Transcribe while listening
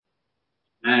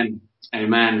Amen.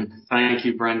 Amen. Thank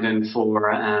you, Brendan,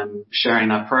 for sharing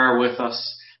that prayer with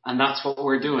us. And that's what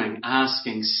we're doing,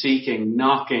 asking, seeking,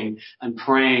 knocking, and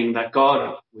praying that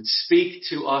God would speak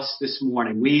to us this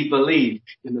morning. We believe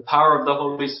in the power of the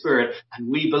Holy Spirit, and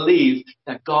we believe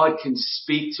that God can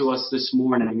speak to us this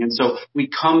morning. And so we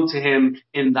come to him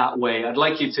in that way. I'd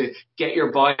like you to get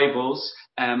your Bibles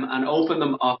and open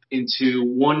them up into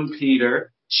 1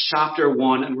 Peter chapter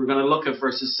 1, and we're going to look at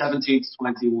verses 17 to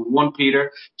 21. 1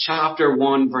 Peter chapter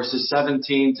 1, verses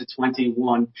 17 to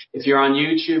 21. If you're on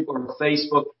YouTube or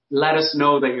Facebook, let us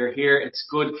know that you're here. It's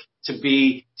good to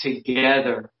be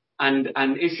together. And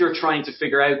if you're trying to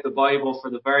figure out the Bible for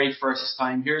the very first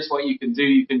time, here's what you can do.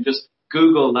 You can just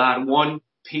Google that, 1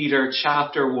 Peter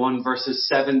chapter 1, verses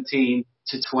 17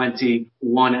 to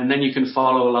 21, and then you can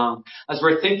follow along. As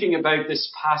we're thinking about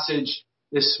this passage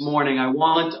this morning, I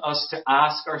want us to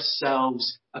ask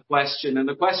ourselves a question. And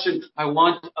the question I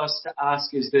want us to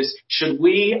ask is this: should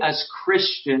we as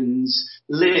Christians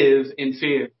live in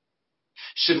fear?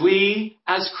 Should we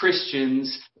as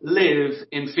Christians live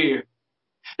in fear?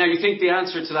 Now, you think the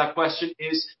answer to that question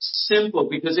is simple,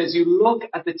 because as you look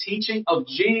at the teaching of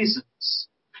Jesus,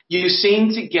 you seem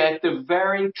to get the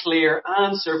very clear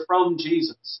answer from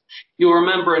Jesus. You'll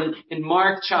remember in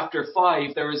Mark chapter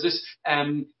 5, there was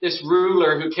this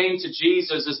ruler who came to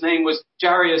Jesus. His name was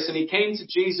Jairus, and he came to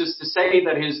Jesus to say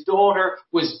that his daughter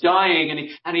was dying,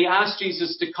 and he asked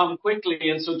Jesus to come quickly.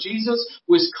 And so Jesus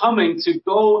was coming to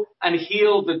go and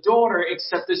heal the daughter,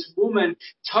 except this woman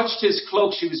touched his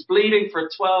cloak. She was bleeding for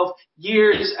 12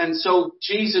 years, and so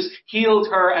Jesus healed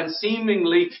her, and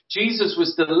seemingly Jesus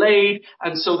was delayed.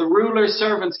 And so the ruler's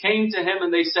servants came to him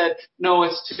and they said, "No,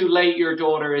 it's too late. Your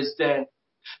daughter is dead."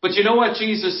 But you know what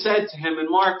Jesus said to him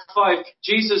in Mark 5?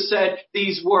 Jesus said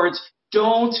these words: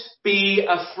 "Don't be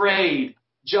afraid,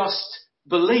 just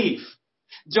believe."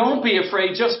 Don't be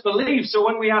afraid, just believe. So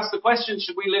when we ask the question,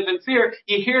 should we live in fear?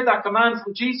 You hear that command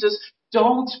from Jesus: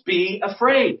 don't be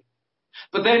afraid.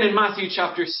 But then in Matthew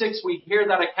chapter 6, we hear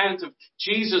that account of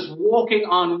Jesus walking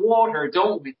on water,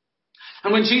 don't we?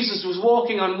 And when Jesus was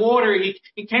walking on water,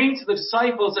 he came to the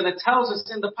disciples, and it tells us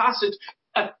in the passage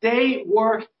that they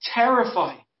were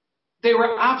terrified. They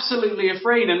were absolutely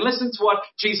afraid. And listen to what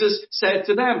Jesus said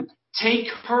to them: "Take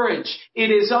courage.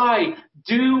 It is I.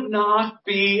 Do not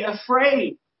be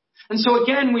afraid." And so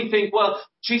again, we think, well,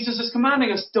 Jesus is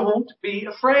commanding us, don't be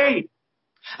afraid.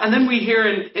 And then we hear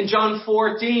in John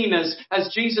 14, as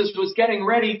Jesus was getting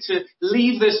ready to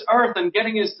leave this earth and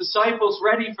getting his disciples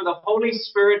ready for the Holy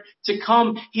Spirit to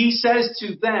come, he says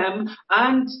to them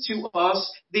and to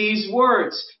us these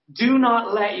words: "Do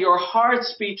not let your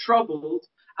hearts be troubled,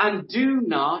 and do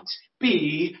not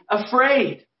be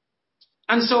afraid."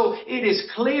 And so it is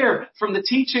clear from the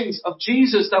teachings of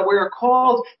Jesus that we are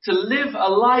called to live a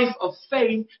life of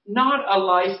faith, not a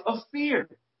life of fear.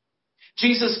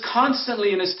 Jesus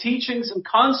constantly in his teachings and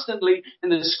constantly in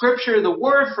the scripture, the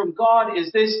word from God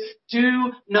is this: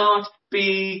 do not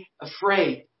be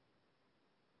afraid.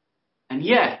 And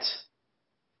yet,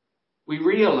 we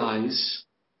realize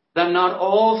that not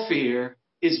all fear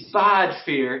is bad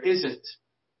fear, is it?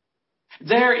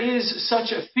 There is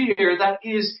such a fear that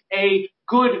is a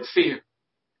good fear.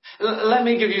 Let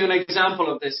me give you an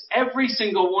example of this. Every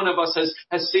single one of us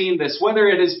has seen this, whether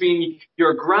it has been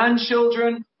your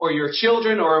grandchildren or your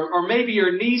children or maybe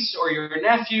your niece or your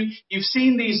nephew. You've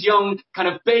seen these young kind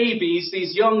of babies,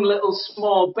 these young little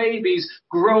small babies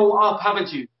grow up,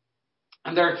 haven't you?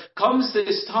 And there comes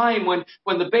this time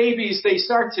when the babies, they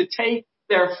start to take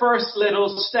their first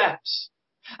little steps.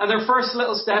 And their first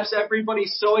little steps,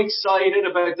 everybody's so excited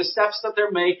about the steps that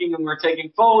they're making, and we're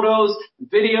taking photos and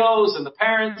videos, and the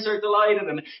parents are delighted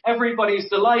and everybody's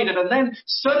delighted. And then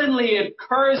suddenly it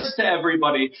occurs to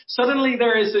everybody, suddenly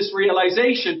there is this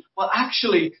realization, well,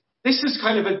 actually, this is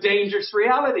kind of a dangerous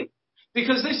reality.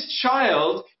 Because this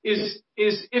child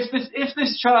if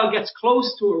this child gets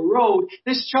close to a road,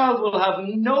 this child will have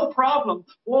no problem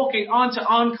walking onto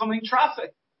oncoming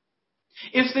traffic.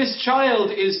 If this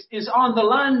child is on the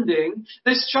landing,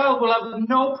 this child will have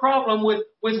no problem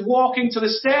with walking to the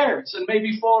stairs and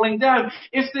maybe falling down.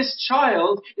 If this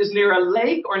child is near a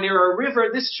lake or near a river,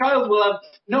 this child will have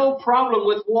no problem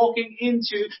with walking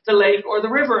into the lake or the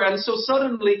river. And so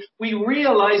suddenly we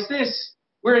realize this.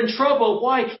 We're in trouble.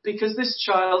 Why? Because this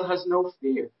child has no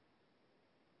fear.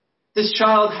 This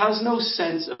child has no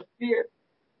sense of fear.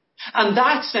 And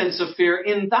that sense of fear,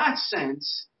 in that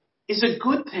sense, is a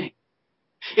good thing.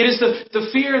 It is the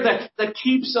fear that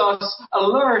keeps us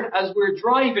alert as we're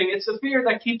driving. It's the fear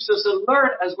that keeps us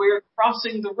alert as we're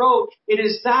crossing the road. It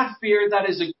is that fear that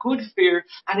is a good fear,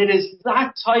 and it is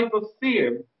that type of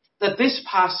fear that this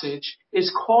passage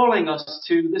is calling us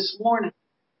to this morning.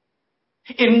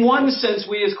 In one sense,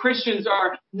 we as Christians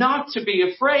are not to be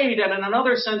afraid, and in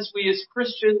another sense, we as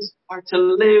Christians are to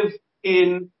live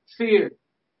in fear.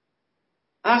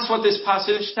 That's what this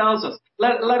passage tells us.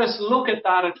 Let us look at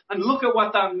that and look at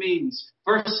what that means.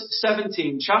 Verse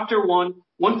 17, chapter 1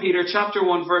 Peter chapter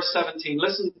 1, verse 17.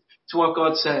 Listen to what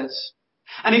God says.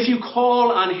 And if you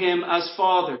call on him as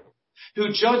Father,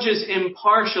 who judges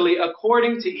impartially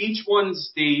according to each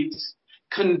one's deeds,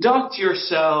 conduct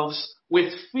yourselves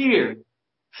with fear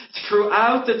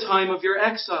throughout the time of your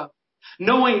exile,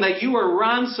 knowing that you were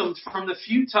ransomed from the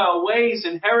futile ways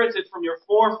inherited from your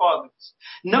forefathers,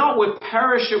 not with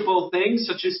perishable things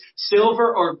such as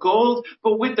silver or gold,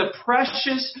 but with the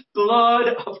precious blood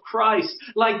of Christ,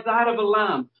 like that of a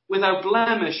lamb, without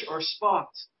blemish or spot.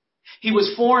 He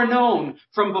was foreknown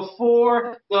from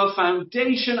before the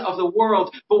foundation of the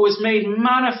world, but was made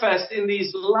manifest in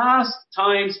these last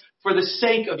times for the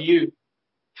sake of you,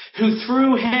 who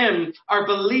through him are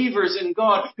believers in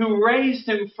God, who raised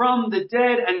him from the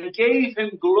dead and gave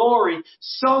him glory,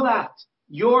 so that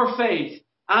your faith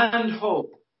and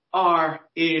hope are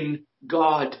in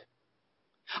God.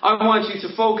 I want you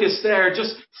to focus there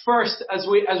just first as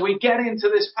we get into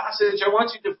this passage. I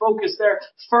want you to focus there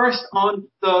first on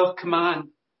the command.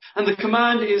 And the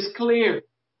command is clear.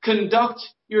 Conduct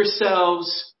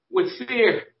yourselves with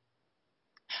fear.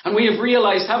 And we have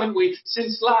realized, haven't we,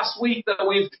 since last week that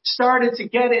we've started to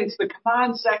get into the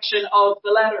command section of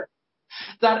the letter.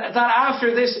 That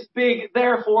after this big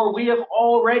therefore, we have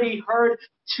already heard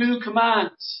two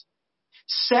commands.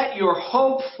 Set your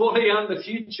hope fully on the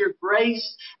future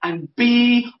grace and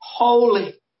be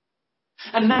holy.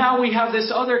 And now we have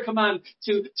this other command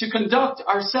to conduct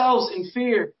ourselves in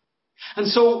fear. And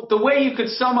so the way you could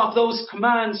sum up those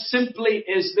commands simply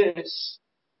is this.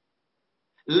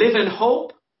 Live in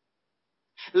hope,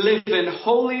 live in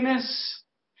holiness,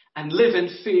 and live in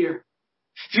fear.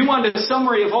 If you want a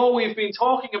summary of all we've been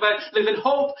talking about, live in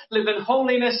hope, live in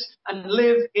holiness, and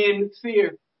live in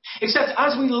fear. Except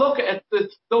as we look at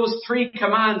those three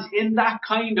commands in that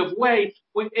kind of way,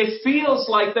 it feels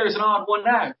like there's an odd one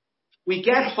out. We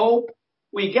get hope,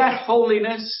 we get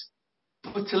holiness,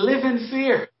 but to live in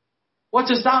fear. What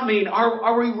does that mean?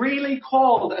 Are we really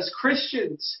called as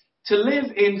Christians to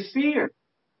live in fear?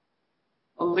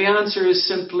 Well, the answer is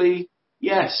simply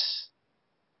yes.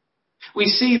 We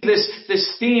see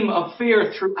this theme of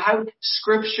fear throughout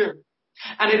Scripture.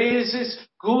 And it is this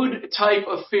good type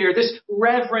of fear, this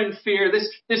reverent fear,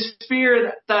 this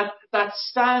fear that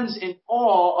stands in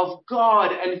awe of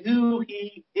God and who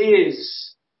He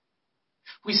is.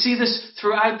 We see this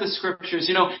throughout the Scriptures.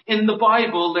 You know, in the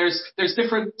Bible, there's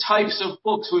different types of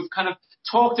books. We've kind of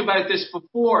talked about this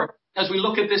before. As we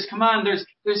look at this command,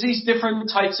 there's these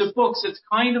different types of books. It's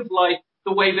kind of like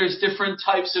the way there's different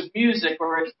types of music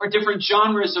or different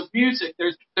genres of music.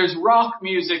 There's rock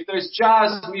music, there's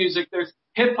jazz music, there's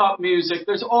hip hop music,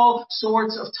 there's all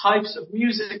sorts of types of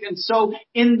music. And so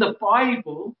in the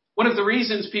Bible, one of the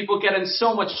reasons people get in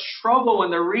so much trouble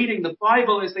when they're reading the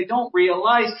Bible is they don't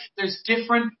realize there's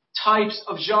different types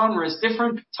of genres,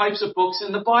 different types of books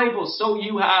in the Bible. So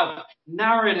you have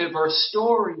narrative or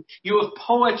story, you have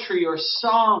poetry or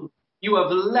song, you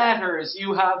have letters,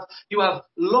 you have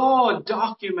law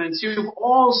documents, you have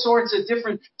all sorts of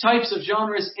different types of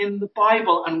genres in the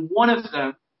Bible, and one of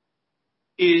them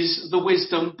is the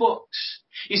wisdom books.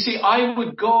 You see, I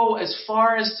would go as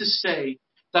far as to say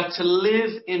that to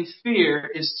live in fear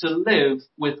is to live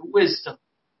with wisdom.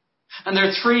 And there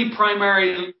are three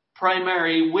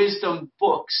primary wisdom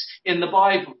books in the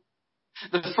Bible.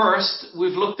 The first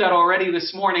we've looked at already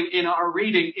this morning in our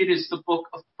reading. It is the book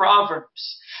of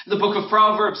Proverbs. The book of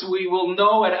Proverbs, we will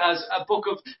know it as a book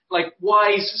of like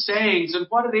wise sayings. And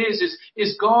what it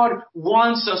is God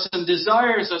wants us and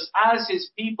desires us as His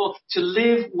people to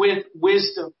live with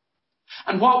wisdom.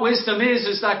 And what wisdom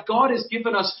is that God has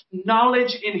given us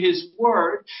knowledge in His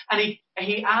Word, and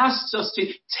He asks us to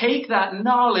take that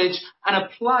knowledge and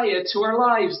apply it to our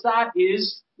lives. That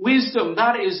is wisdom.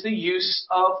 That is the use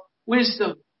of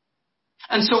wisdom.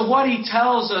 And so what He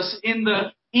tells us in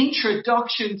the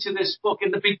introduction to this book,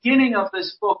 in the beginning of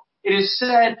this book, it is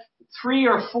said 3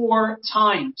 or 4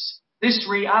 times, this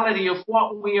reality of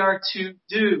what we are to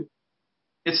do.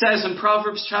 It says in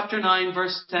Proverbs chapter 9,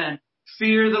 verse 10,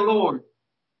 fear the Lord.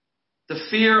 The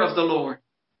fear of the Lord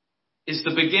is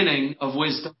the beginning of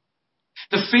wisdom.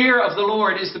 The fear of the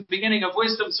Lord is the beginning of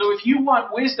wisdom. So if you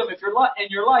want wisdom in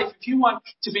your life, if you want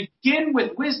to begin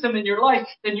with wisdom in your life,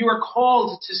 then you are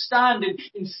called to stand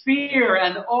in fear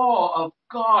and awe of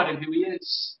God and who He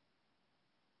is.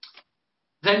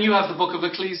 Then you have the book of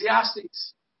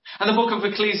Ecclesiastes. And the book of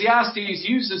Ecclesiastes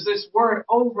uses this word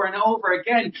over and over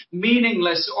again,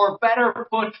 meaningless, or better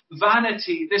put,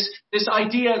 vanity. This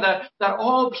idea that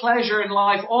all pleasure in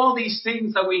life, all these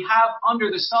things that we have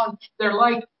under the sun, they're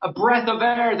like a breath of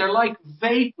air, they're like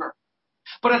vapor.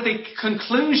 But at the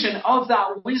conclusion of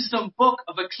that wisdom book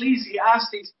of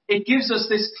Ecclesiastes, it gives us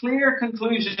this clear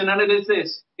conclusion, and it is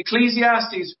this.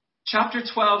 Ecclesiastes chapter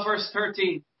 12, verse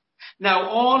 13. Now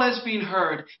all has been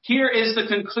heard. Here is the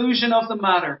conclusion of the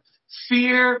matter.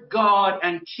 Fear God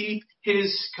and keep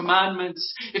His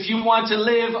commandments. If you want to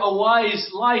live a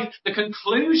wise life, the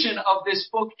conclusion of this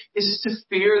book is to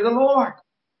fear the Lord.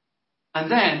 And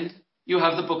then you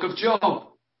have the book of Job.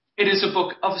 It is a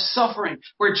book of suffering,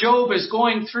 where Job is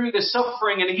going through the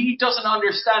suffering and he doesn't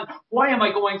understand, why am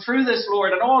I going through this,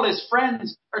 Lord? And all his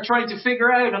friends are trying to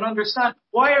figure out and understand,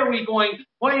 why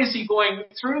is he going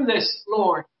through this,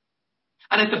 Lord?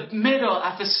 And at the middle,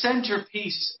 at the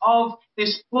centerpiece of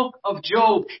this book of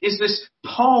Job is this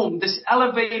poem, this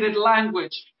elevated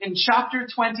language in chapter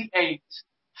 28.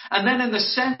 And then in the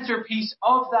centerpiece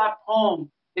of that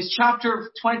poem is chapter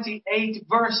 28,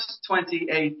 verse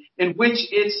 28, in which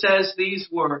it says these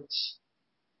words.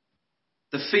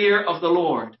 The fear of the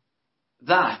Lord,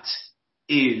 that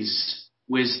is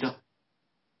wisdom.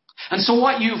 And so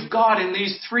what you've got in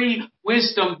these three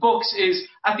wisdom books is,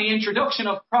 at the introduction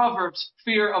of Proverbs,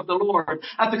 fear of the Lord.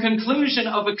 At the conclusion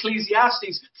of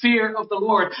Ecclesiastes, fear of the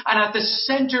Lord. And at the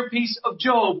centerpiece of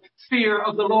Job, fear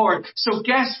of the Lord. So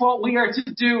guess what we are to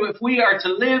do if we are to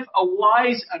live a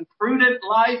wise and prudent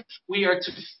life? We are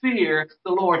to fear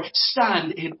the Lord.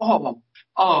 Stand in awe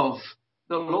of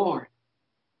the Lord.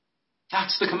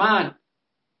 That's the command.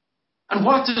 And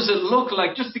what does it look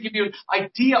like? Just to give you an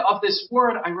idea of this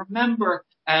word, I remember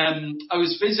I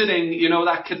was visiting,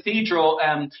 that cathedral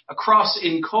across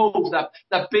in Cove,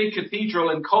 that big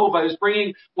cathedral in Cove. I was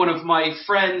bringing one of my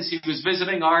friends. He was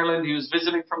visiting Ireland. He was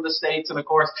visiting from the States. And of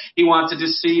course, he wanted to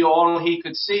see all he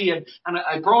could see. And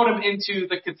I brought him into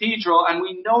the cathedral. And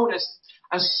we noticed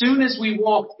as soon as we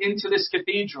walked into this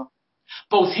cathedral,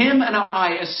 both him and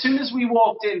I, as soon as we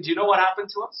walked in, do you know what happened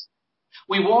to us?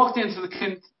 We walked into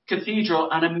the cathedral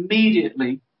and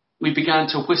immediately we began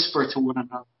to whisper to one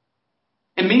another.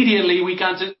 Immediately we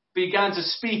began to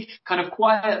speak kind of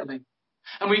quietly.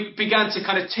 And we began to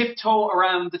kind of tiptoe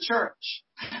around the church.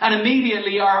 And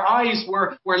immediately our eyes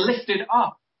were lifted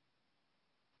up.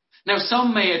 Now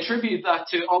some may attribute that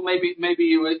to, maybe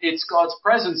it's God's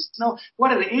presence. No,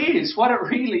 what it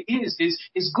really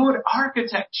is good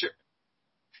architecture.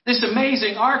 This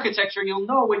amazing architecture, you'll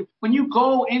know when you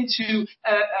go into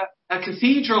a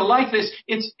cathedral like this,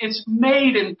 it's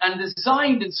made and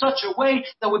designed in such a way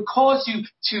that would cause you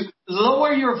to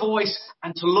lower your voice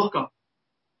and to look up.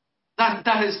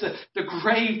 That is the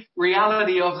great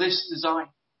reality of this design.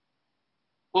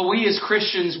 Well, we as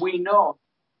Christians, we know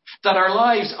that our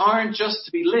lives aren't just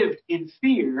to be lived in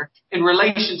fear in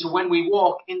relation to when we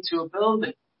walk into a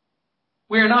building.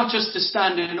 We are not just to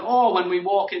stand in awe when we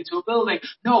walk into a building.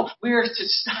 No, we are to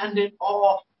stand in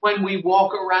awe when we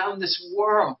walk around this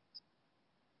world.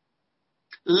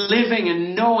 Living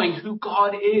and knowing who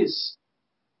God is.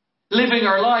 Living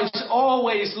our lives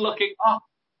always looking up.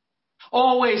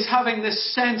 Always having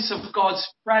this sense of God's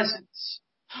presence.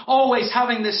 Always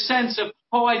having this sense of,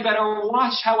 I better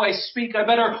watch how I speak. I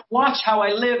better watch how I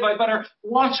live. I better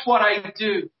watch what I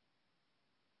do.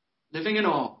 Living in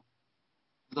awe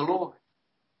of the Lord.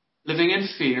 Living in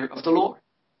fear of the Lord.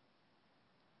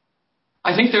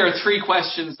 I think there are three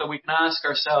questions that we can ask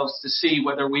ourselves to see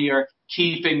whether we are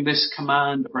keeping this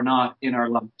command or not in our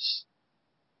lives.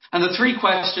 And the three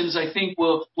questions I think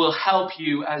will help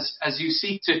you as you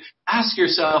seek to ask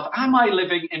yourself, am I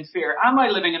living in fear? Am I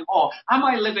living in awe? Am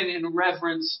I living in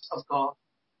reverence of God?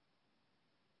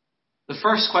 The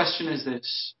first question is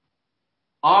this.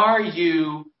 Are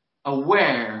you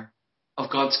aware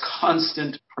of God's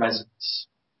constant presence?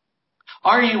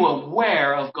 Are you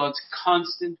aware of God's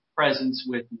constant presence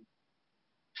with you?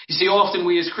 You see, often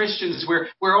we as Christians,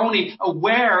 we're only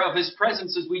aware of His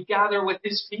presence as we gather with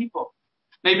His people.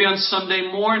 Maybe on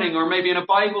Sunday morning or maybe in a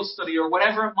Bible study or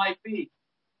whatever it might be.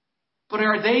 But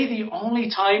are they the only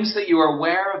times that you are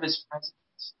aware of His presence?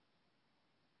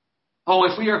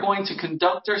 If we are going to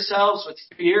conduct ourselves with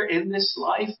fear in this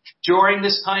life during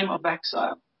this time of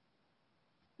exile,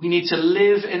 we need to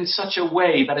live in such a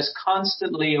way that is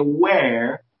constantly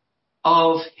aware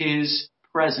of His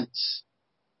presence.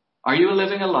 Are you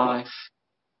living a life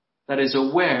that is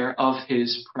aware of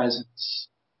His presence?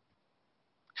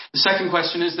 The second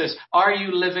question is this. Are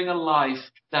you living a life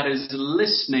that is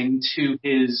listening to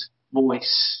His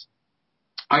voice?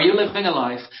 Are you living a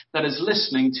life that is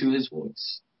listening to His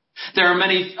voice? There are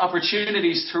many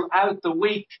opportunities throughout the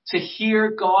week to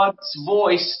hear God's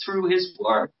voice through His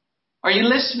Word. Are you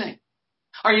listening?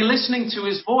 Are you listening to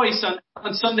His voice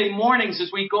on Sunday mornings as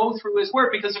we go through His Word?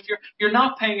 Because if you're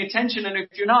not paying attention and if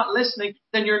you're not listening,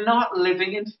 then you're not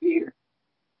living in fear.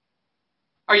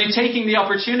 Are you taking the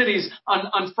opportunities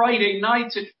on Friday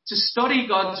night to study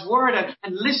God's Word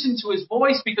and listen to His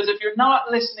voice? Because if you're not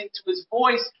listening to His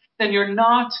voice, then you're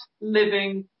not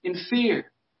living in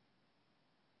fear.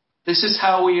 This is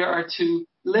how we are to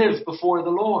live before the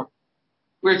Lord.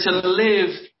 We're to live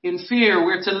in fear.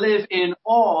 We're to live in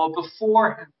awe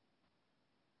before Him,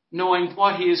 knowing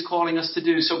what He is calling us to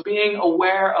do. So being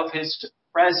aware of His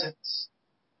presence,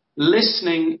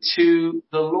 listening to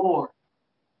the Lord.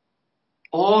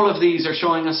 All of these are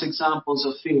showing us examples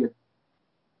of fear.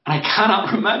 And I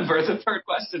cannot remember the third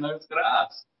question I was going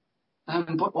to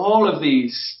ask. But all of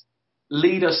these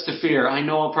lead us to fear. I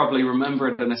know I'll probably remember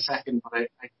it in a second, but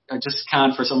I just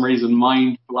can't for some reason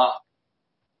mind block.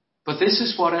 But this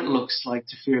is what it looks like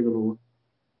to fear the Lord.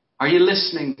 Are you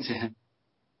listening to Him?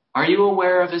 Are you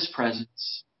aware of His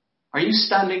presence? Are you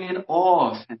standing in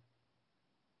awe of Him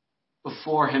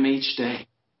before Him each day?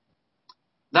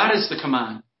 That is the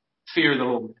command. Fear the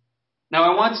Lord. Now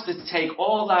I wanted to take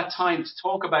all that time to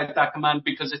talk about that command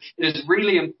because it is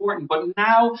really important. But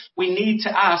now we need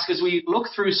to ask, as we look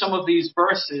through some of these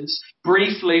verses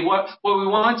briefly, what we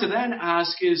want to then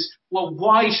ask is, well,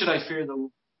 why should I fear the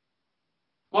Lord?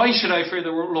 Why should I fear the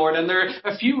Lord? And there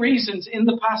are a few reasons in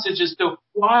the passage as to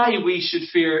why we should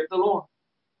fear the Lord.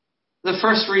 The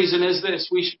first reason is this: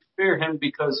 we should fear Him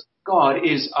because God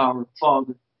is our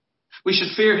Father. We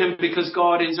should fear Him because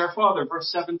God is our Father. Verse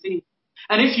 17.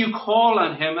 And if you call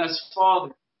on Him as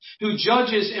Father, who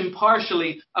judges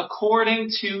impartially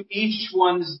according to each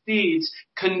one's deeds,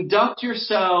 conduct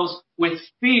yourselves with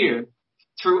fear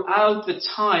throughout the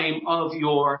time of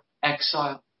your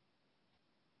exile.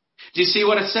 Do you see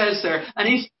what it says there? And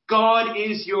if God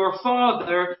is your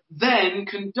Father, then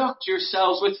conduct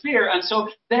yourselves with fear. And so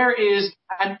there is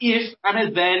an if and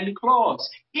a then clause.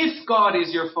 If God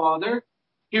is your Father,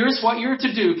 here's what you're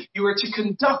to do. You are to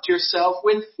conduct yourself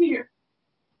with fear.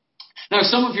 Now,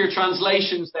 some of your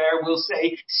translations there will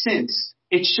say since.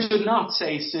 It should not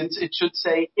say since. It should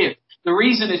say if. The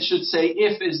reason it should say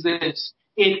if is this.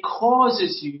 It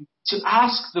causes you to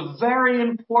ask the very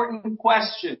important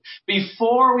question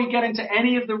before we get into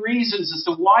any of the reasons as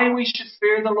to why we should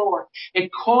fear the Lord.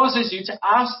 It causes you to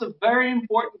ask the very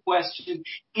important question,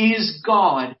 is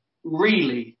God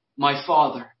really my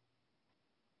Father?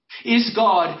 Is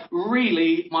God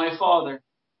really my Father?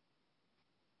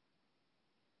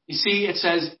 You see, it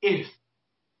says if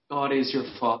God is your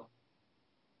Father.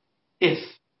 If.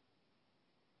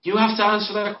 You have to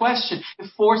answer that question. It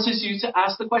forces you to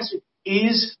ask the question,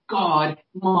 is God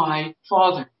my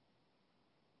Father?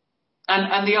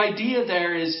 And the idea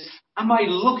there is, am I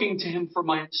looking to Him for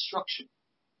my instruction?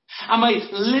 Am I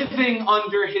living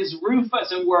under His roof,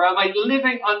 as it were? Am I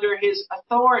living under His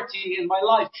authority in my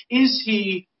life? Is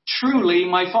He truly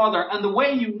my Father? And the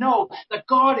way you know that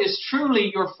God is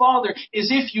truly your Father is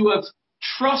if you have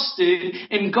trusted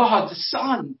in God the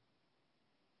Son.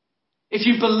 If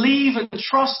you believe and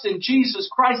trust in Jesus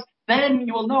Christ, then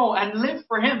you will know and live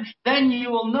for Him. Then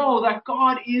you will know that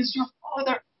God is your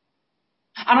Father.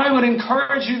 And I would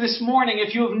encourage you this morning,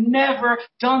 if you have never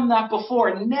done that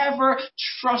before, never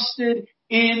trusted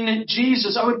in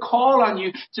Jesus, I would call on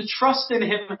you to trust in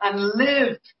Him and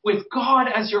live with God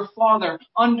as your Father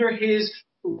under His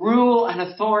rule and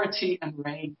authority and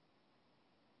reign.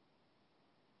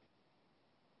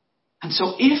 And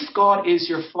so if God is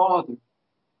your Father,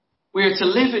 we are to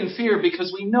live in fear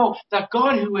because we know that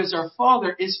God, who is our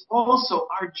Father, is also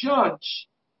our judge.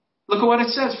 Look at what it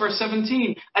says, verse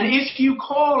 17. And if you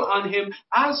call on Him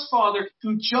as Father,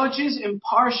 who judges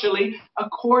impartially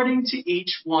according to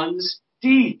each one's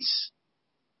deeds.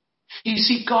 You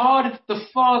see, God the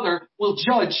Father will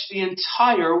judge the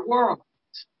entire world.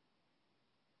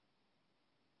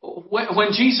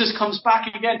 When Jesus comes back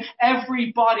again,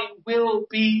 everybody will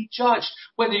be judged,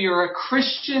 whether you're a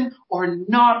Christian or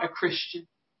not a Christian.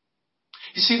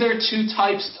 You see, there are two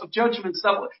types of judgments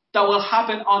that will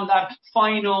happen on that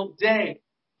final day.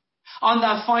 On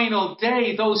that final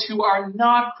day, those who are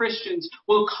not Christians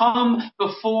will come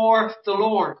before the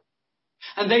Lord.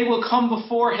 And they will come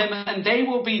before Him and they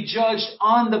will be judged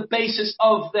on the basis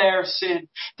of their sin.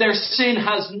 Their sin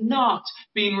has not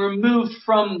been removed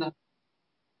from them.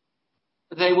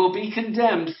 They will be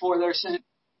condemned for their sin.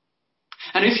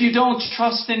 And if you don't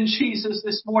trust in Jesus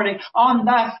this morning, on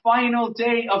that final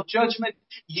day of judgment,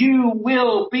 you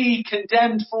will be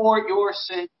condemned for your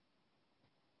sin.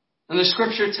 And the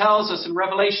scripture tells us in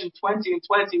Revelation 20 and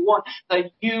 21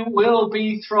 that you will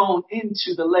be thrown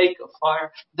into the lake of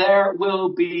fire. There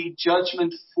will be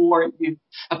judgment for you.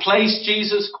 A place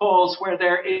Jesus calls where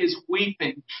there is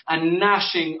weeping and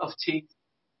gnashing of teeth.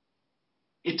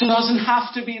 It doesn't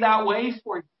have to be that way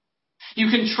for you.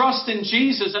 You can trust in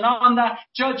Jesus, and on that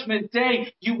judgment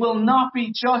day, you will not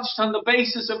be judged on the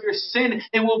basis of your sin.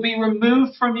 It will be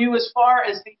removed from you as far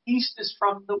as the east is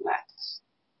from the west.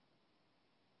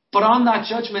 But on that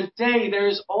judgment day, there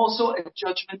is also a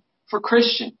judgment for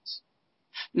Christians.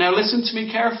 Now listen to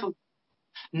me carefully.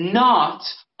 Not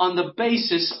on the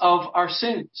basis of our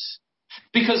sins.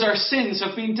 Because our sins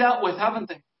have been dealt with, haven't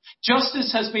they?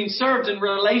 Justice has been served in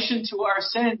relation to our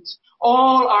sins.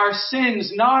 All our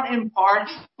sins, not in part,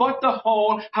 but the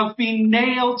whole, have been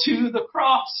nailed to the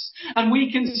cross. And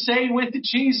we can say with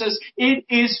Jesus, it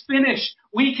is finished.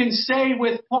 We can say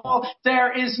with Paul,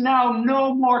 there is now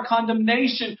no more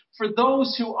condemnation for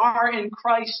those who are in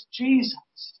Christ Jesus.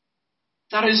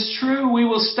 That is true. We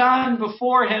will stand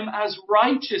before him as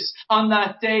righteous on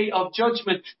that day of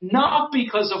judgment, not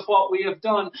because of what we have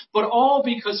done, but all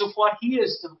because of what he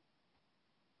has done.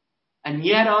 And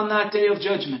yet on that day of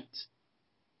judgment,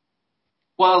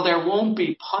 while there won't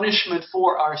be punishment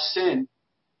for our sin,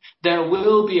 there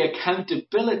will be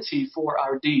accountability for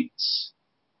our deeds.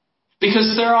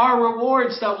 Because there are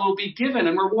rewards that will be given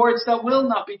and rewards that will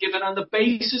not be given on the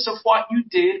basis of what you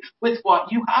did with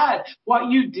what you had, what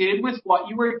you did with what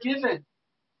you were given.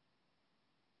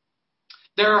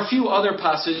 There are a few other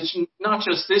passages, not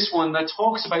just this one, that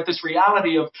talks about this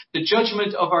reality of the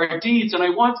judgment of our deeds. And I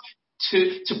want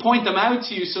to point them out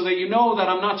to you so that you know that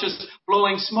I'm not just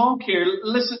blowing smoke here.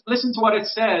 Listen to what it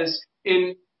says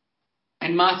in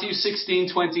Matthew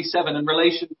 16:27 in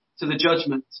relation to the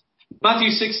judgment. Matthew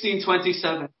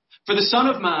 16:27. For the Son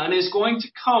of Man is going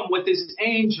to come with his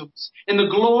angels in the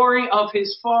glory of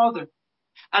his Father.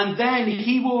 And then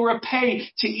he will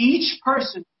repay to each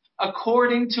person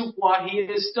according to what he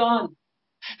has done.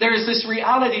 There is this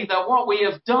reality that what we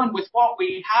have done with what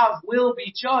we have will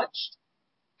be judged.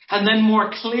 And then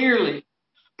more clearly,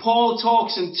 Paul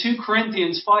talks in 2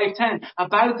 Corinthians 5:10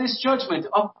 about this judgment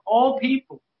of all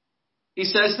people. He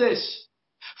says this,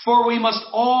 for we must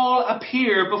all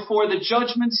appear before the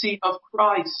judgment seat of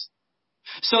Christ,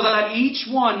 so that each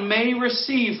one may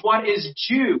receive what is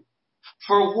due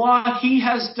for what he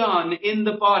has done in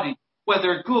the body,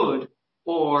 whether good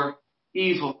or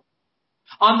evil.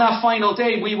 On that final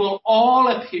day, we will all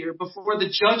appear before the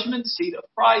judgment seat of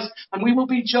Christ, and we will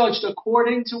be judged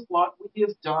according to what we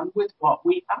have done with what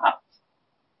we have.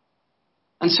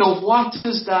 And so what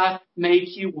does that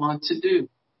make you want to do?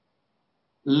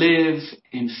 Live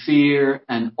in fear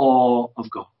and awe of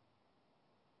God.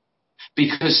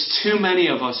 Because too many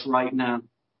of us right now,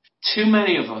 too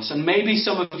many of us, and maybe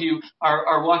some of you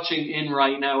are watching in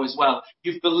right now as well,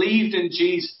 you've believed in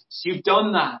Jesus, you've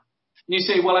done that. And you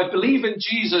say, well, I believe in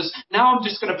Jesus, now I'm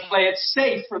just going to play it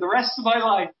safe for the rest of my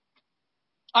life.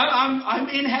 I'm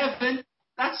in heaven,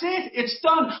 that's it, it's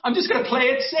done. I'm just going to play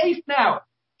it safe now.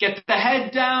 Get the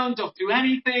head down, don't do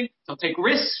anything, don't take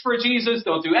risks for Jesus,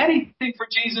 don't do anything for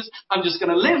Jesus. I'm just going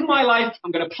to live my life,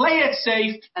 I'm going to play it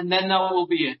safe, and then that will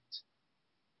be it.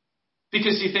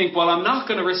 Because you think, well, I'm not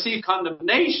going to receive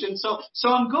condemnation, so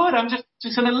I'm good, I'm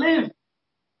just going to live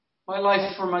my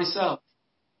life for myself.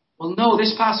 Well, no,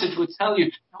 this passage would tell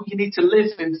you, no, you need to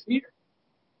live in fear.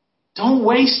 Don't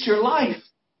waste your life.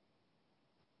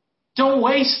 Don't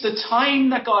waste the time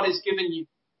that God has given you.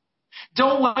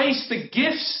 Don't waste the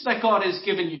gifts that God has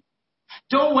given you.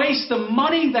 Don't waste the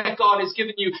money that God has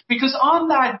given you, because on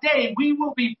that day we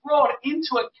will be brought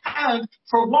into account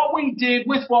for what we did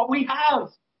with what we have.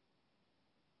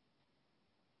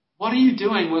 What are you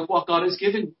doing with what God has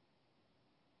given you?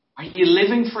 Are you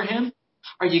living for him?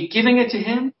 Are you giving it to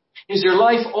him? Is your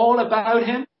life all about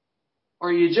him? Or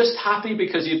are you just happy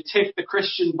because you've ticked the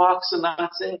Christian box and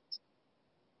that's it?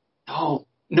 No.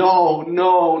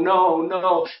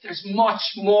 There's much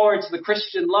more to the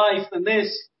Christian life than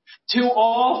this. Too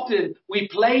often we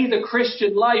play the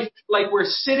Christian life like we're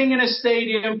sitting in a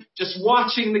stadium just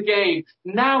watching the game.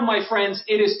 Now, my friends,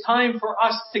 it is time for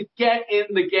us to get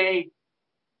in the game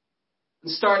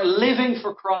and start living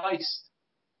for Christ,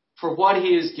 for what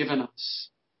he has given us.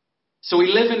 So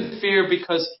we live in fear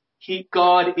because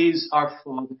God is our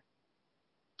Father.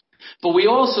 But we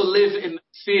also live in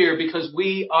fear because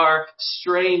we are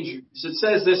strangers. It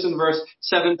says this in verse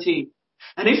 17.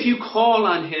 And if you call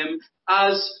on him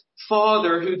as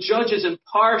Father who judges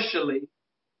impartially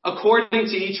according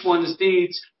to each one's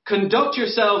deeds, conduct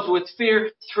yourselves with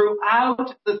fear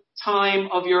throughout the time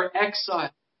of your exile.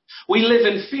 We live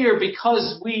in fear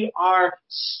because we are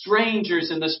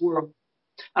strangers in this world.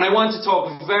 And I want to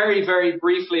talk very, very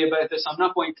briefly about this. I'm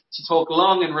not going to talk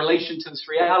long in relation to this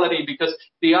reality because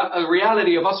the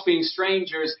reality of us being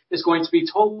strangers is going to be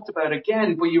talked about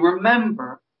again. But you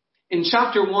remember in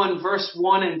chapter 1, verse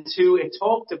 1 and 2, it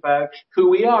talked about who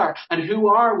we are. And who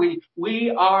are we?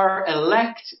 We are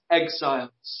elect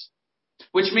exiles,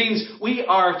 which means we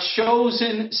are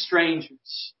chosen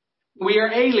strangers. We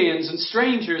are aliens and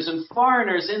strangers and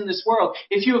foreigners in this world.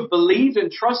 If you have believed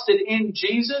and trusted in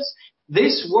Jesus,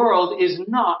 this world is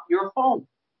not your home.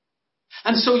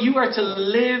 And so you are to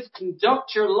live,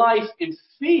 conduct your life in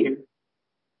fear,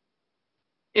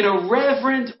 in a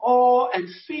reverent awe and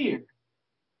fear.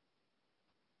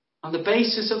 On the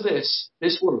basis of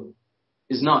this world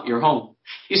is not your home.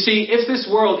 You see, if this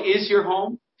world is your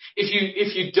home,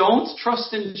 if you don't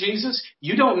trust in Jesus,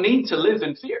 you don't need to live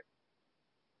in fear.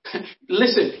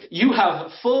 Listen, you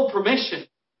have full permission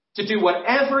to do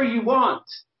whatever you want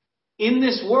in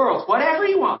this world, whatever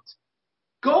you want.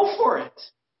 Go for it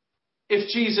if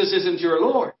Jesus isn't your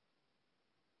Lord.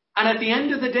 And at the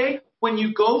end of the day, when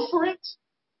you go for it,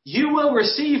 you will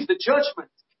receive the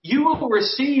judgment. You will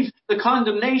receive the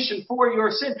condemnation for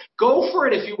your sin. Go for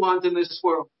it if you want in this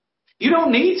world. You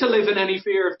don't need to live in any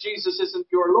fear if Jesus isn't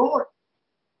your Lord.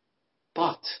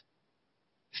 But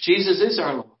if Jesus is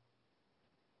our Lord,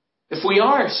 if we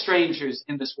are strangers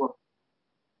in this world,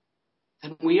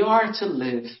 then we are to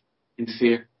live in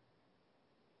fear.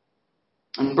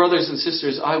 And brothers and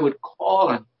sisters, I would call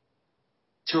on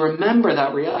to remember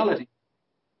that reality.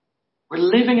 We're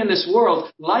living in this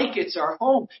world like it's our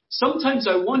home. Sometimes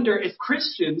I wonder if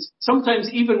Christians sometimes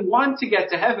even want to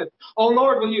get to heaven. Oh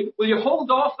Lord, will you hold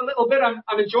off a little bit?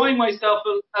 I'm enjoying myself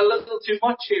a little too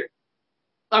much here.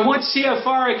 I want to see how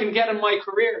far I can get in my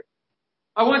career.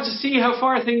 I want to see how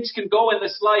far things can go in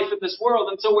this life, in this world.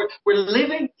 And so we're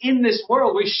living in this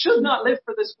world. We should not live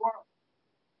for this world.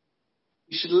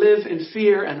 We should live in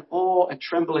fear and awe and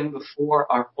trembling before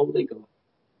our holy God,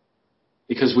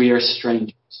 because we are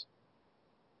strangers.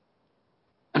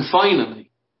 And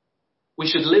finally, we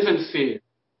should live in fear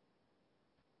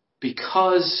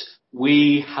because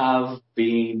we have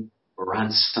been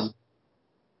ransomed.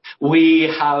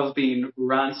 We have been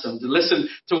ransomed. Listen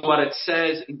to what it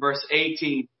says in verse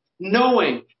 18.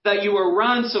 Knowing that you were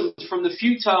ransomed from the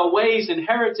futile ways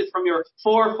inherited from your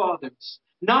forefathers,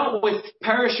 not with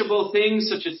perishable things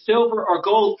such as silver or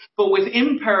gold, but with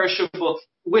imperishable,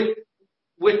 with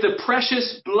the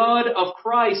precious blood of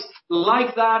Christ,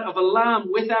 like that of a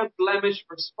lamb without blemish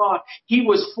or spot. He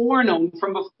was foreknown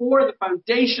from before the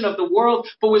foundation of the world,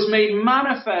 but was made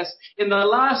manifest in the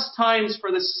last times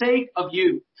for the sake of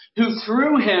you, who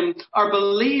through him are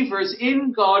believers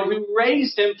in God, who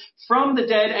raised him from the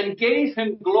dead and gave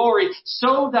him glory,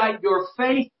 so that your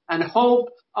faith and hope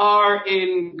are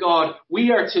in God.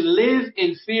 We are to live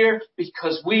in fear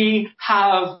because we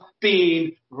have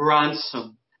been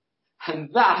ransomed.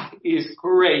 And that is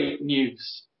great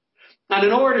news. And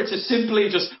in order to simply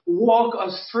just walk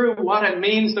us through what it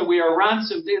means that we are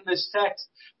ransomed in this text,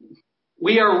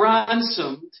 we are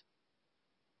ransomed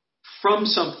from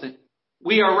something.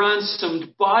 We are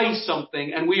ransomed by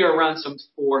something, and we are ransomed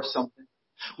for something.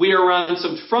 We are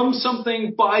ransomed from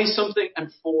something, by something,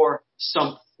 and for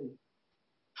something.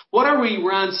 What are we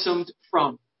ransomed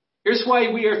from? Here's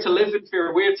why we are to live in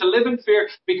fear. We are to live in fear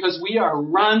because we are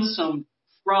ransomed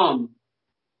from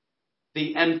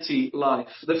the empty life,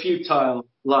 the futile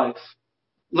life.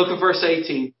 Look at verse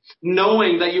 18.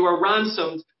 Knowing that you are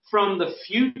ransomed from the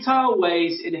futile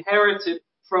ways inherited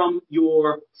from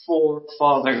your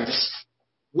forefathers.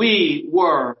 We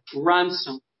were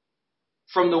ransomed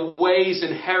from the ways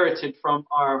inherited from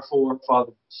our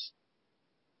forefathers.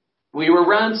 We were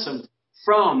ransomed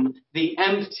from the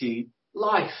empty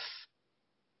life.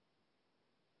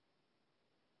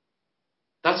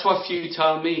 That's what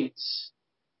futile means.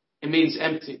 It means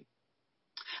empty.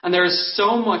 And there is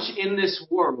so much in this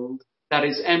world that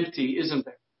is empty, isn't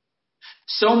there?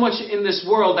 So much in this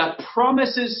world that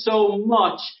promises so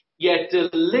much, yet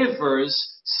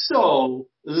delivers so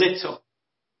little.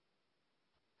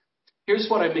 Here's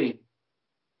what I mean.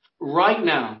 Right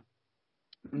now,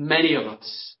 many of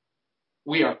us,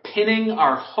 we are pinning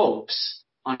our hopes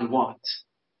on what?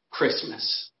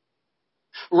 Christmas.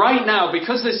 Right now,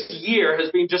 because this year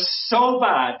has been just so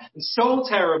bad and so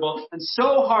terrible and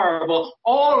so horrible,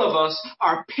 all of us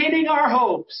are pinning our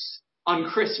hopes on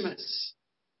Christmas.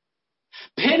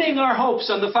 Pinning our hopes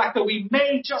on the fact that we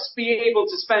may just be able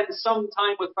to spend some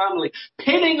time with family.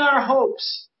 Pinning our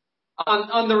hopes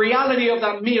on the reality of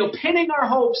that meal. Pinning our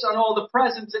hopes on all the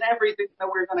presents and everything that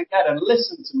we're going to get. And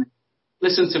listen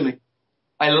to me.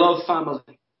 I love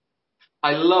family.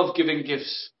 I love giving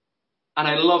gifts. And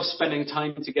I love spending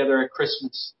time together at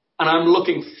Christmas. And I'm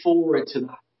looking forward to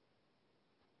that.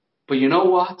 But you know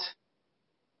what?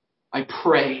 I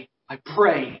pray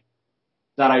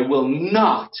that I will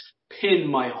not pin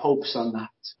my hopes on that.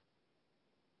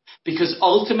 Because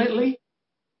ultimately,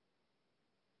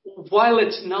 while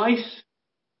it's nice,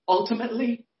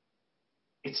 ultimately,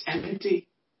 it's empty.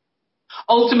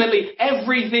 Ultimately,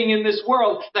 everything in this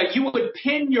world that you would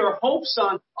pin your hopes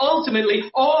on, ultimately,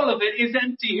 all of it is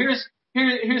empty.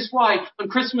 Here's why. On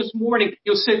Christmas morning,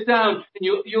 you'll sit down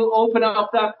and you'll open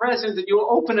up that present and you'll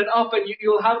open it up and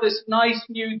you'll have this nice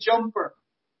new jumper.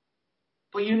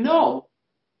 But you know,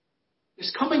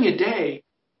 there's coming a day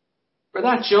where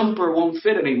that jumper won't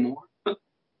fit anymore.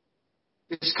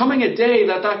 There's coming a day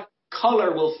that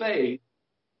color will fade.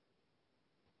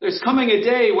 There's coming a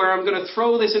day where I'm going to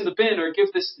throw this in the bin or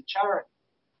give this to charity.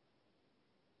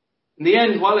 In the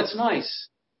end, while it's nice,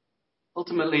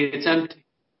 ultimately it's empty.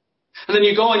 And then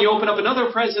you go and you open up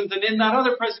another present, and in that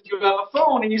other present you have a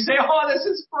phone, and you say, oh, this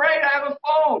is great, I have a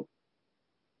phone.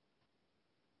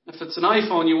 If it's an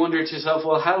iPhone, you wonder to yourself,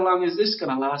 well, how long is this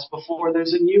going to last before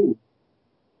there's a new one?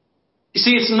 You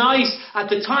see, it's nice at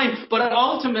the time, but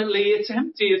ultimately it's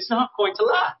empty. It's not going to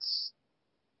last.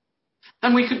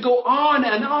 And we could go on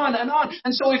and on and on.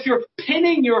 And so if you're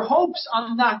pinning your hopes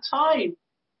on that time,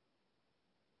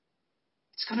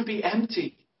 it's going to be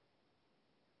empty.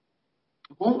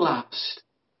 It won't last.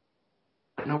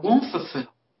 And it won't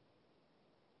fulfill.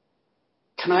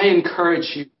 Can I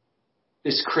encourage you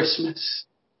this Christmas?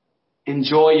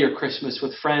 Enjoy your Christmas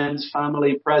with friends,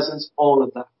 family, presents, all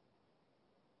of that.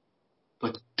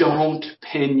 But don't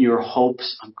pin your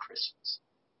hopes on Christmas.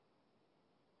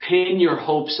 Pin your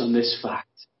hopes on this fact.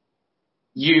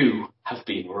 You have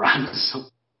been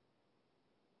ransomed.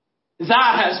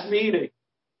 That has meaning.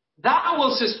 That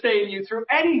will sustain you through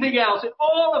anything else in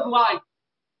all of life.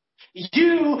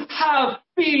 You have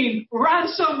been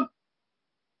ransomed.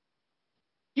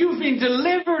 You've been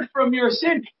delivered from your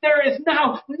sin. There is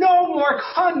now no more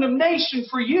condemnation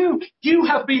for you. You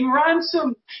have been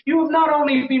ransomed. You have not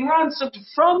only been ransomed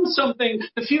from something,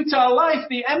 the futile life,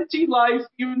 the empty life,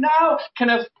 you now can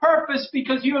have purpose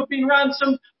because you have been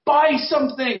ransomed by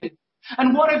something.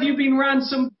 And what have you been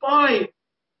ransomed by?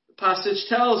 The passage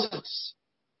tells us.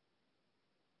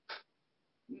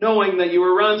 Knowing that you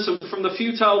were ransomed from the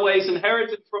futile ways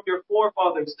inherited from your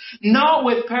forefathers, not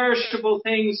with perishable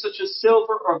things such as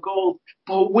silver or gold,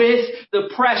 but with the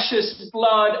precious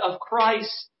blood of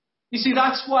Christ. You see,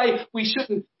 that's why we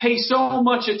shouldn't pay so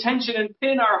much attention and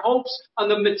pin our hopes on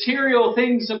the material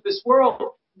things of this world,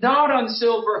 not on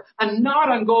silver and not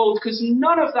on gold, because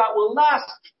none of that will last.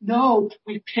 No,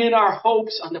 we pin our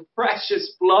hopes on the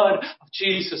precious blood of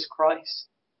Jesus Christ.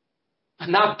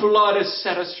 And that blood has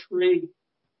set us free.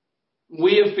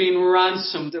 We have been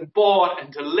ransomed and bought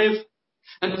and delivered.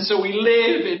 And so we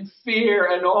live in fear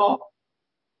and awe.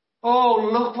 Oh,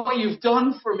 look what you've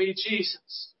done for me,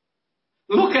 Jesus.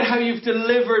 Look at how you've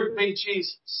delivered me,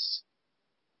 Jesus.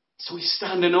 So we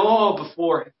stand in awe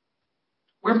before Him.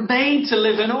 We're made to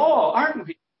live in awe, aren't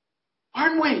we?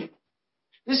 Aren't we?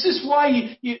 This is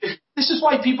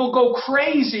why people go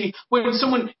crazy when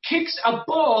someone kicks a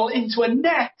ball into a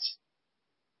net.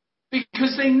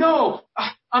 Because they know,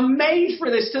 I'm made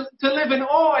for this, to live in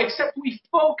awe, except we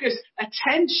focus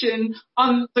attention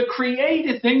on the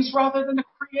created things rather than the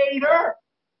Creator.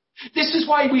 This is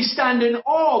why we stand in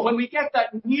awe when we get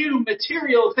that new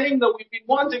material thing that we've been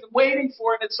wanting and waiting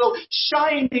for, and it's so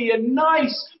shiny and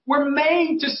nice. We're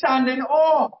made to stand in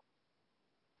awe.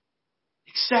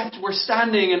 Except we're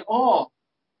standing in awe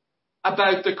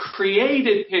about the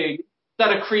created thing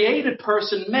that a created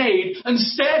person made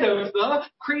instead of the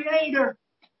Creator.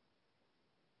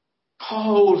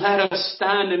 Oh, let us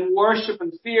stand in worship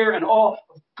and fear and awe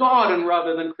of God and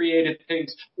rather than created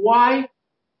things. Why?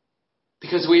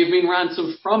 Because we have been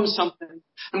ransomed from something,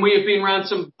 and we have been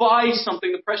ransomed by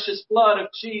something, the precious blood of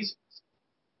Jesus.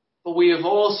 But we have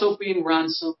also been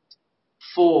ransomed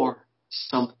for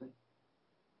something.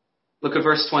 Look at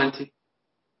verse 20.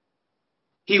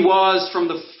 He was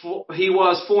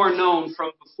foreknown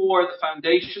from before the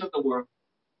foundation of the world,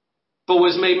 but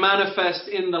was made manifest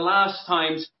in the last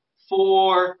times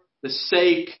for the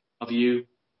sake of you,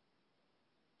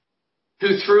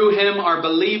 who through Him are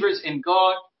believers in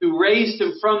God, who raised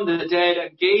Him from the dead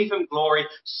and gave Him glory,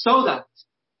 so that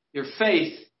your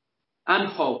faith and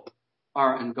hope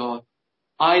are in God.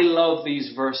 I love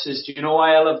these verses. Do you know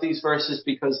why I love these verses?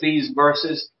 Because these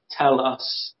verses tell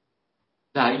us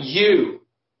that you,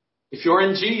 if you're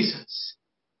in Jesus,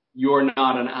 you're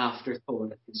not an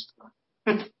afterthought at His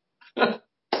plan.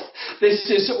 This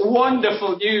is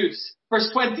wonderful news. Verse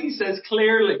 20 says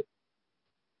clearly,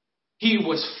 he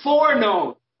was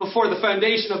foreknown before the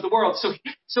foundation of the world.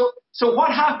 So what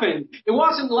happened? It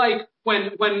wasn't like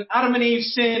when Adam and Eve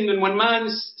sinned and when man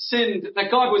sinned that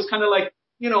God was kind of like,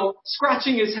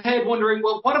 scratching his head wondering,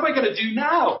 well, what am I going to do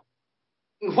now?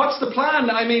 What's the plan?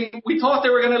 I mean, we thought they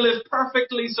were going to live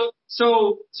perfectly.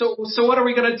 So what are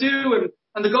we going to do?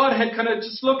 And the Godhead kind of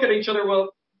just look at each other.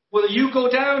 Well, will you go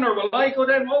down or will I go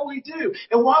down? What will we do?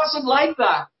 It wasn't like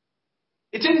that.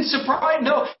 It didn't surprise.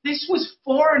 No, this was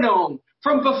foreknown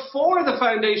from before the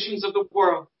foundations of the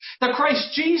world, that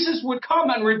Christ Jesus would come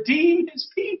and redeem his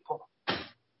people.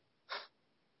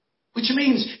 Which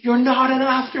means you're not an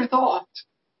afterthought.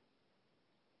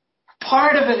 You're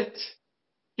part of it.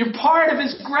 You're part of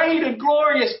his great and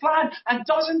glorious plan. And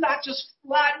doesn't that just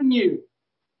flatten you?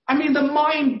 I mean, the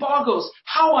mind boggles.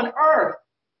 How on earth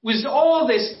was all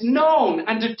this known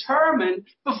and determined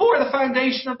before the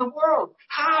foundation of the world?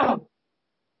 How?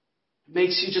 It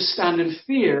makes you just stand in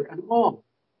fear and awe.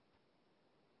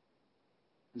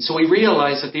 And so we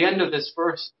realize at the end of these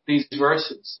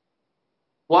verses,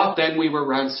 what then we were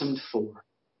ransomed for.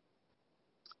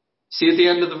 See at the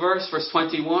end of the verse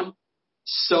 21,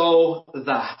 so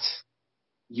that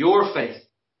your faith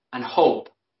and hope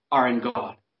are in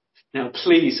God. Now,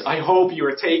 please, I hope you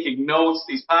are taking notes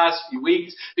these past few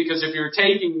weeks, because if you're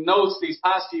taking notes these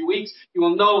past few weeks, you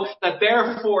will know that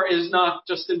therefore is not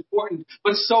just important,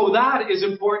 but so that is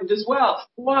important as well.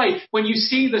 Why? When you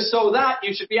see the so that,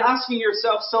 you should be asking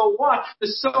yourself, so what? The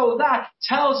so that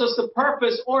tells us the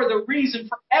purpose or the reason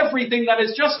for everything that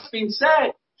has just been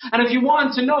said. And if you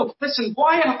want to know, listen,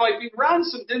 why have I been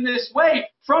ransomed in this way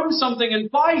from something and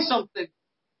by something?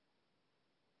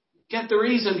 Get the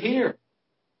reason here.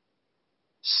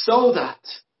 So that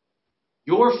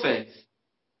your faith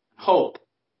and hope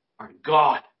are in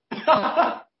God.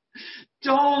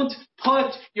 Don't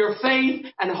put your faith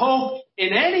and hope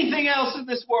in anything else in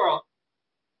this world.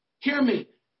 Hear me.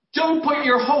 Don't put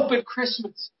your hope in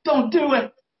Christmas. Don't do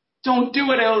it. Don't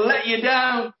do it. It'll let you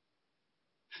down.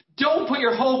 Don't put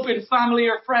your hope in family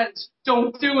or friends.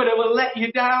 Don't do it. It will let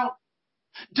you down.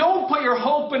 Don't put your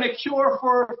hope in a cure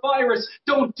for a virus.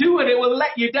 Don't do it. It will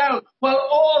let you down. Well,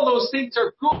 all those things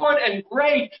are good and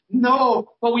great.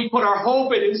 No, what we put our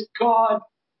hope in is God.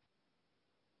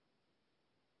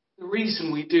 The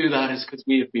reason we do that is because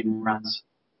we have been ransomed.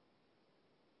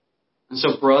 And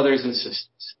so, brothers and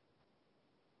sisters,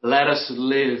 let us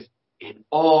live in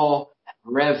awe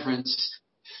and reverence,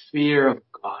 fear of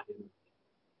God.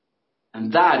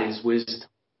 And that is wisdom.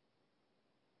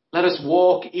 Let us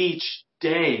walk each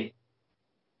day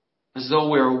as though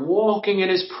we're walking in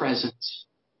his presence,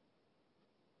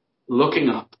 looking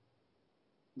up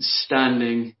and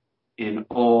standing in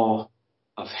awe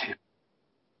of him.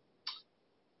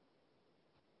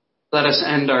 Let us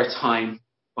end our time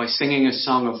by singing a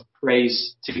song of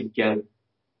praise together.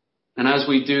 And as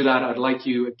we do that, I'd like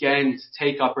you again to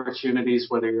take opportunities,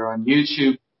 whether you're on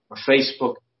YouTube or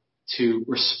Facebook, to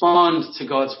respond to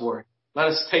God's word. Let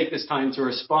us take this time to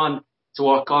respond to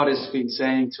what God has been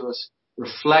saying to us.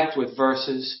 Reflect with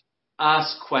verses,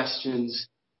 ask questions,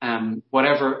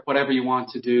 whatever you want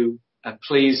to do.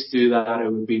 Please do that.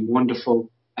 It would be wonderful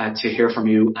to hear from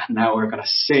you. And now we're going to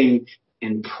sing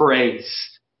in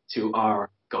praise to our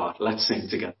God. Let's sing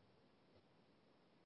together.